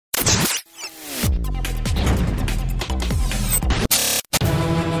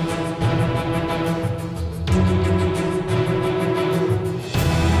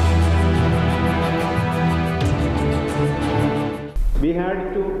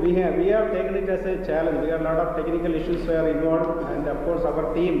we have taken it as a challenge. We have a lot of technical issues were involved, and of course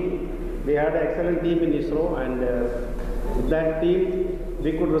our team, we had an excellent team in ISRO, and with that team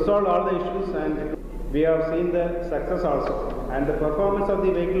we could resolve all the issues, and we have seen the success also. And the performance of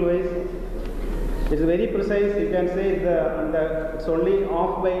the vehicle is very precise. You can say it's only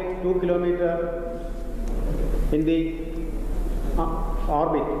off by 2 kilometers in the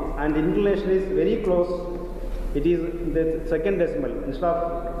orbit, and inclination is very close. It is the second decimal. Instead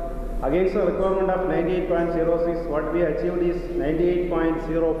of against the requirement of 98.06, what we achieved is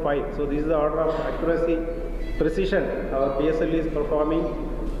 98.05. So this is the order of accuracy, precision our PSLV is performing,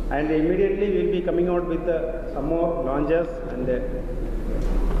 and immediately we will be coming out with some more launches. And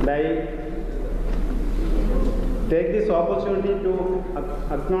I take this opportunity to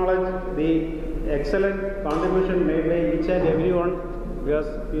acknowledge the excellent contribution made by each and everyone, because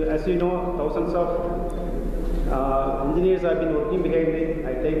as you know, thousands of engineers have been working behind it.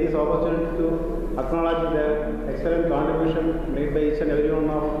 I take this opportunity to acknowledge the excellent contribution made by each and every one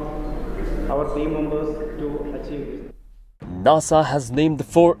of our team members to achieve this. NASA has named the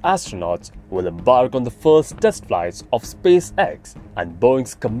 4 astronauts who will embark on the first test flights of SpaceX and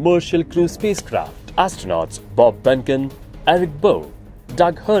Boeing's commercial crew spacecraft. Astronauts Bob Behnken, Eric Bowe,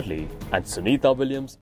 Doug Hurley and Sunita Williams